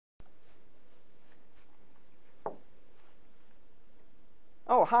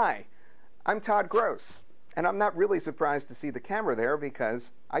hi, I'm Todd Gross, and I'm not really surprised to see the camera there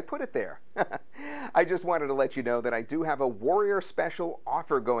because I put it there. I just wanted to let you know that I do have a Warrior Special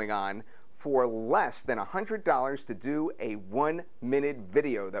offer going on for less than $100 to do a 1-minute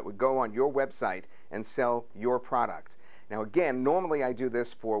video that would go on your website and sell your product. Now again, normally I do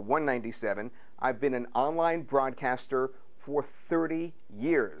this for $197. I've been an online broadcaster for 30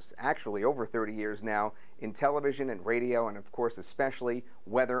 years, actually over 30 years now, in television and radio, and of course especially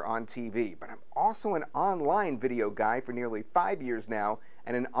weather on TV. But I'm also an online video guy for nearly 5 years now,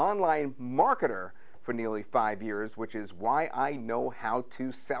 and an online marketer for nearly 5 years, which is why I know how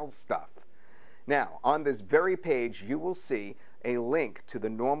to sell stuff. Now, on this very page, you will see a link to the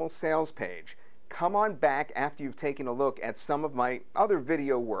normal sales page. Come on back after you've taken a look at some of my other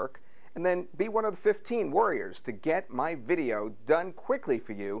video work, and then be one of the 15 warriors to get my video done quickly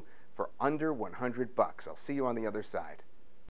for you for under $100. I'll see you on the other side.